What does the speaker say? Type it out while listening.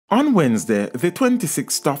On Wednesday, the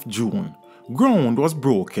 26th of June, ground was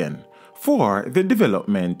broken for the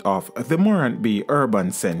development of the Morant Bay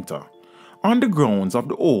Urban Centre on the grounds of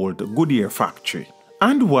the old Goodyear factory.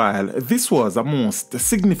 And while this was a most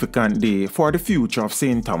significant day for the future of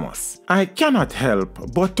St. Thomas, I cannot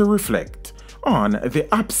help but to reflect on the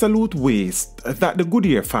absolute waste that the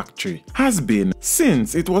Goodyear factory has been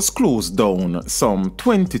since it was closed down some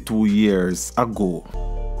 22 years ago.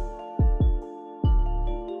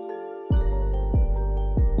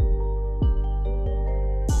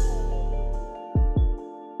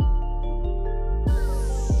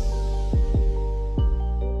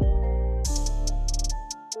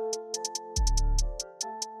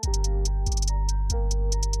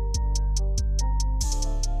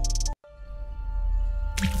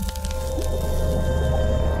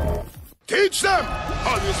 Teach them!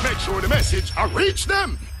 Always make sure the message reach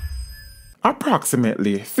them!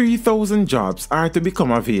 Approximately 3,000 jobs are to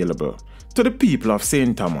become available to the people of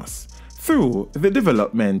St. Thomas through the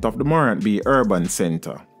development of the Morant Bay Urban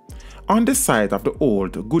Centre on the site of the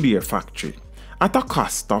old Goodyear factory at a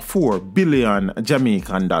cost of 4 billion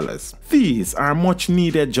Jamaican dollars. These are much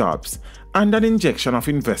needed jobs and an injection of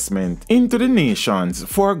investment into the nation's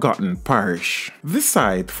forgotten parish. The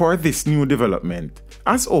site for this new development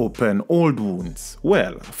has opened old wounds,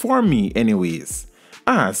 well, for me anyways,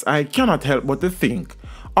 as I cannot help but to think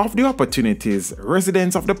of the opportunities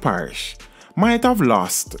residents of the parish might have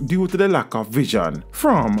lost due to the lack of vision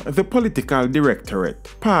from the political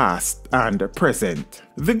directorate, past and present.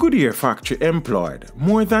 The Goodyear factory employed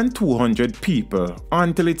more than 200 people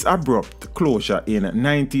until its abrupt closure in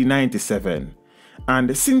 1997,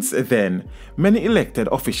 and since then, many elected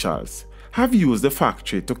officials have used the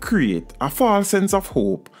factory to create a false sense of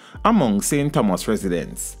hope among St. Thomas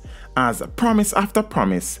residents, as promise after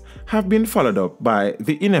promise have been followed up by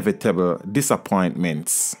the inevitable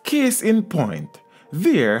disappointments. Case in point,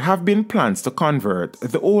 there have been plans to convert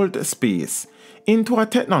the old space into a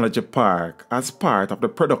technology park as part of the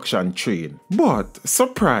production train. But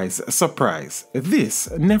surprise, surprise, this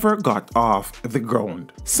never got off the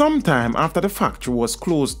ground. Sometime after the factory was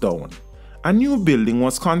closed down, a new building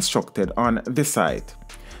was constructed on the site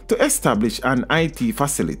to establish an IT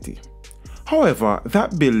facility. However,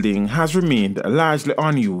 that building has remained largely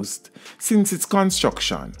unused since its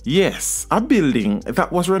construction. Yes, a building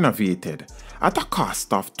that was renovated at a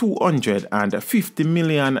cost of 250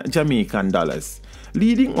 million Jamaican dollars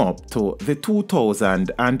leading up to the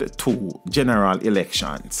 2002 general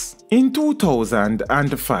elections. In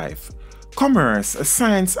 2005, Commerce,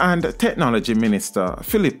 Science and Technology Minister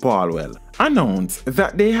Philip Paulwell announced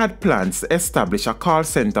that they had plans to establish a call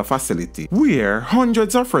center facility where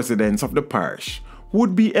hundreds of residents of the parish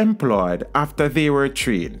would be employed after they were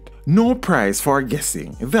trained. No prize for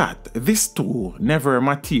guessing that this too never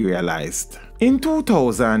materialized. In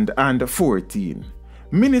 2014,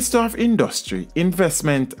 Minister of Industry,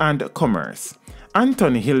 Investment and Commerce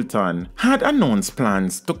Anthony Hilton had announced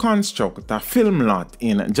plans to construct a film lot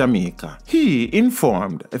in Jamaica. He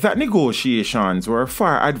informed that negotiations were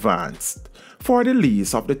far advanced for the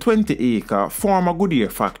lease of the 20-acre former Goodyear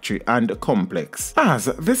factory and complex as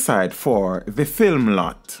the site for the film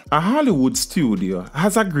lot. A Hollywood studio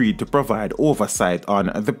has agreed to provide oversight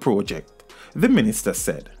on the project, the minister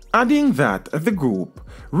said, adding that the group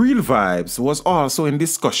Real Vibes was also in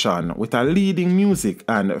discussion with a leading music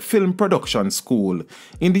and film production school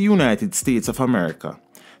in the United States of America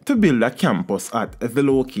to build a campus at the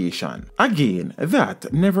location. Again,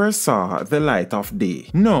 that never saw the light of day.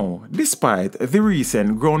 Now, despite the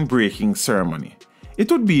recent groundbreaking ceremony, it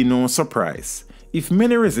would be no surprise if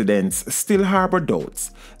many residents still harbor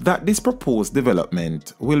doubts that this proposed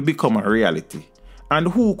development will become a reality. And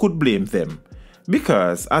who could blame them?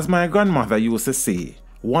 Because, as my grandmother used to say,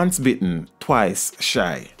 once bitten, twice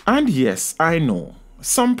shy. And yes, I know,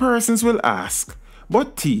 some persons will ask,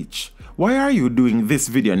 but Teach, why are you doing this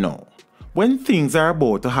video now, when things are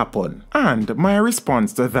about to happen? And my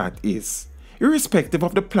response to that is, irrespective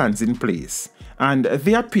of the plans in place, and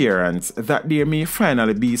the appearance that there may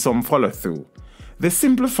finally be some follow-through, the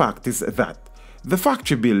simple fact is that the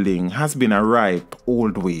factory building has been a ripe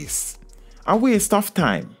old waste. A waste of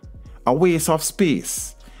time, a waste of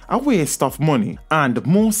space, a waste of money, and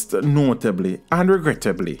most notably and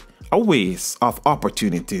regrettably, a waste of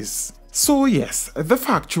opportunities. So yes, the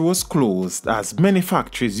factory was closed as many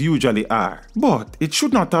factories usually are, but it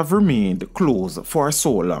should not have remained closed for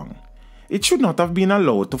so long. It should not have been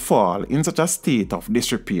allowed to fall in such a state of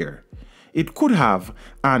disrepair. It could have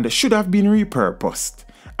and should have been repurposed,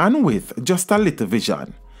 and with just a little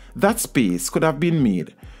vision, that space could have been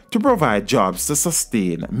made to provide jobs to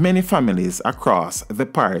sustain many families across the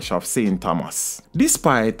parish of St. Thomas.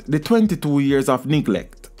 Despite the 22 years of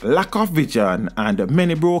neglect, lack of vision, and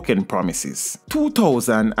many broken promises,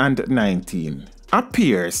 2019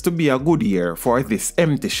 appears to be a good year for this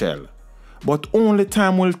empty shell. But only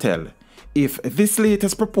time will tell if this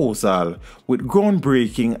latest proposal, with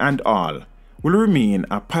groundbreaking and all, will remain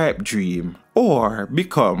a pipe dream or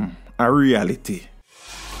become a reality.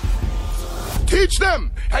 Teach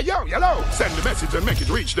them! Hey, yo, yellow! Send the message and make it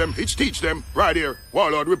reach them. It's teach them. Right here,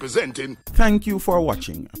 Warlord representing. Thank you for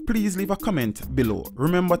watching. Please leave a comment below.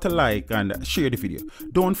 Remember to like and share the video.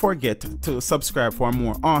 Don't forget to subscribe for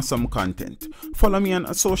more awesome content. Follow me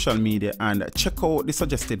on social media and check out the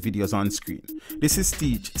suggested videos on screen. This is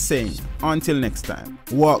Teach saying, until next time,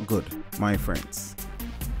 walk good, my friends.